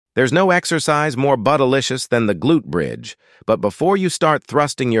There's no exercise more butt-alicious than the glute bridge, but before you start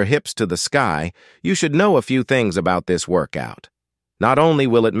thrusting your hips to the sky, you should know a few things about this workout. Not only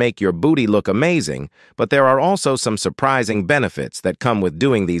will it make your booty look amazing, but there are also some surprising benefits that come with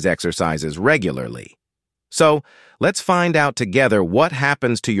doing these exercises regularly. So, let's find out together what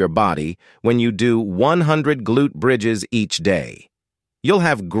happens to your body when you do 100 glute bridges each day. You'll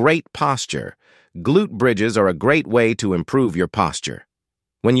have great posture. Glute bridges are a great way to improve your posture.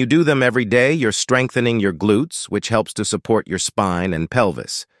 When you do them every day, you're strengthening your glutes, which helps to support your spine and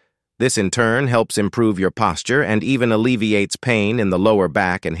pelvis. This in turn helps improve your posture and even alleviates pain in the lower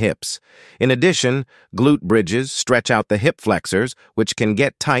back and hips. In addition, glute bridges stretch out the hip flexors, which can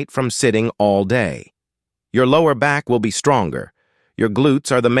get tight from sitting all day. Your lower back will be stronger. Your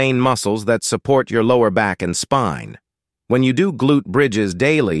glutes are the main muscles that support your lower back and spine. When you do glute bridges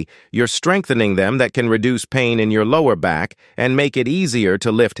daily, you're strengthening them that can reduce pain in your lower back and make it easier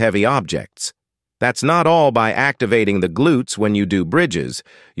to lift heavy objects. That's not all by activating the glutes when you do bridges.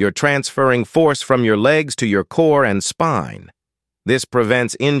 You're transferring force from your legs to your core and spine. This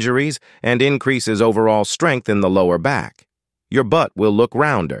prevents injuries and increases overall strength in the lower back. Your butt will look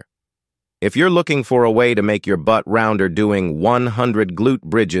rounder. If you're looking for a way to make your butt rounder, doing 100 glute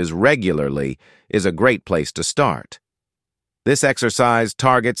bridges regularly is a great place to start. This exercise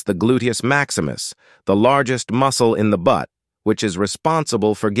targets the gluteus maximus, the largest muscle in the butt, which is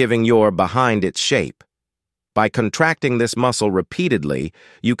responsible for giving your behind its shape. By contracting this muscle repeatedly,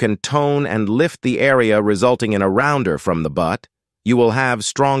 you can tone and lift the area, resulting in a rounder from the butt. You will have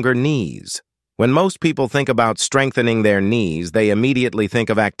stronger knees. When most people think about strengthening their knees, they immediately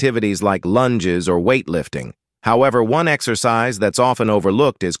think of activities like lunges or weightlifting. However, one exercise that's often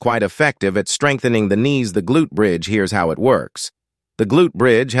overlooked is quite effective at strengthening the knees. The glute bridge. Here's how it works. The glute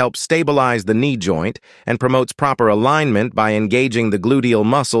bridge helps stabilize the knee joint and promotes proper alignment by engaging the gluteal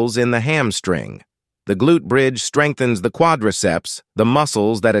muscles in the hamstring. The glute bridge strengthens the quadriceps, the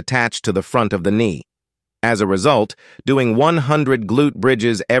muscles that attach to the front of the knee. As a result, doing 100 glute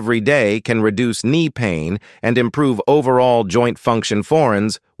bridges every day can reduce knee pain and improve overall joint function.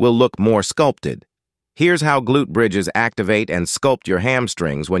 Forearms will look more sculpted. Here's how glute bridges activate and sculpt your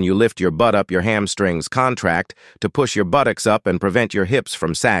hamstrings. When you lift your butt up, your hamstrings contract to push your buttocks up and prevent your hips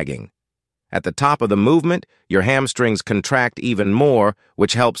from sagging. At the top of the movement, your hamstrings contract even more,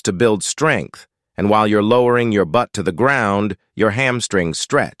 which helps to build strength. And while you're lowering your butt to the ground, your hamstrings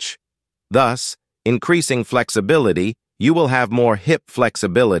stretch. Thus, increasing flexibility, you will have more hip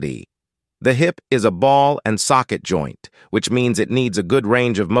flexibility. The hip is a ball and socket joint, which means it needs a good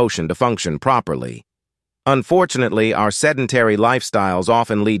range of motion to function properly. Unfortunately, our sedentary lifestyles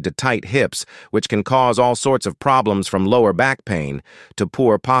often lead to tight hips, which can cause all sorts of problems from lower back pain to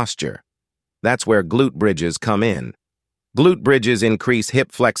poor posture. That's where glute bridges come in. Glute bridges increase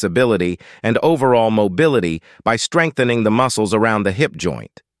hip flexibility and overall mobility by strengthening the muscles around the hip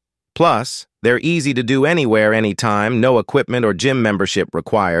joint. Plus, they're easy to do anywhere, anytime, no equipment or gym membership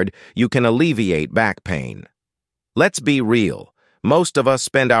required. You can alleviate back pain. Let's be real. Most of us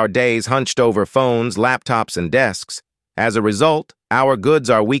spend our days hunched over phones, laptops, and desks. As a result, our goods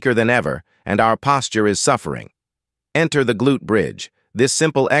are weaker than ever, and our posture is suffering. Enter the glute bridge. This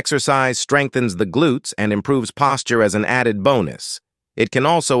simple exercise strengthens the glutes and improves posture as an added bonus. It can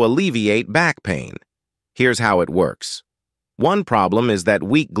also alleviate back pain. Here's how it works. One problem is that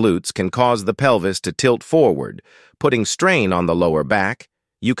weak glutes can cause the pelvis to tilt forward, putting strain on the lower back.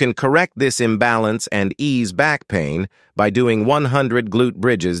 You can correct this imbalance and ease back pain by doing 100 glute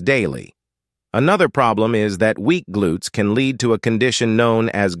bridges daily. Another problem is that weak glutes can lead to a condition known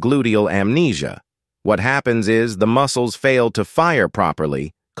as gluteal amnesia. What happens is the muscles fail to fire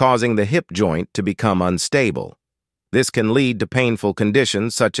properly, causing the hip joint to become unstable. This can lead to painful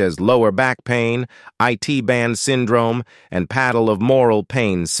conditions such as lower back pain, IT band syndrome, and paddle of moral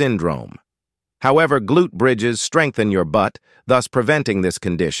pain syndrome. However, glute bridges strengthen your butt, thus preventing this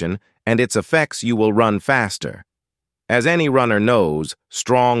condition, and its effects you will run faster. As any runner knows,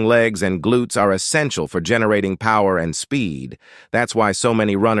 strong legs and glutes are essential for generating power and speed. That's why so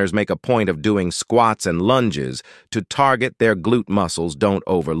many runners make a point of doing squats and lunges to target their glute muscles. Don't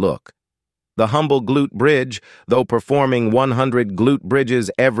overlook the humble glute bridge. Though performing 100 glute bridges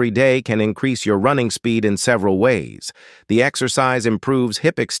every day can increase your running speed in several ways. The exercise improves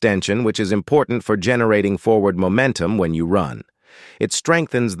hip extension, which is important for generating forward momentum when you run. It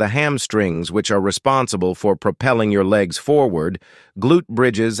strengthens the hamstrings, which are responsible for propelling your legs forward. Glute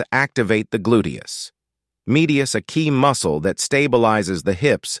bridges activate the gluteus medius, a key muscle that stabilizes the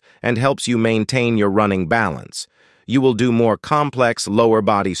hips and helps you maintain your running balance. You will do more complex lower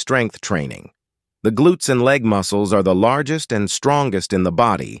body strength training. The glutes and leg muscles are the largest and strongest in the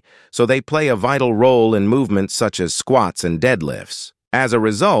body, so they play a vital role in movements such as squats and deadlifts. As a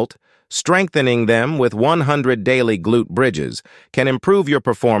result, strengthening them with 100 daily glute bridges can improve your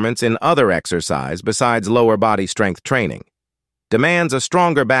performance in other exercise besides lower body strength training. Demands a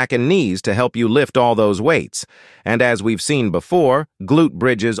stronger back and knees to help you lift all those weights, and as we've seen before, glute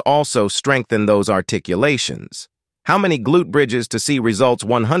bridges also strengthen those articulations. How many glute bridges to see results?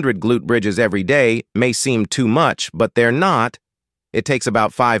 100 glute bridges every day may seem too much, but they're not. It takes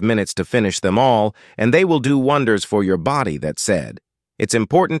about 5 minutes to finish them all, and they will do wonders for your body, that said. It's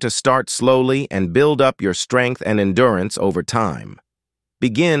important to start slowly and build up your strength and endurance over time.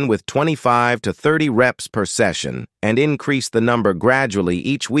 Begin with 25 to 30 reps per session and increase the number gradually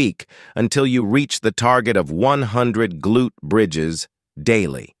each week until you reach the target of 100 glute bridges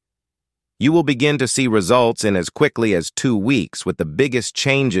daily. You will begin to see results in as quickly as 2 weeks, with the biggest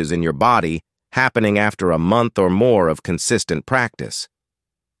changes in your body happening after a month or more of consistent practice.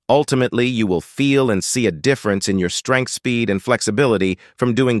 Ultimately, you will feel and see a difference in your strength, speed, and flexibility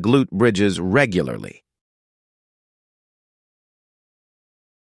from doing glute bridges regularly.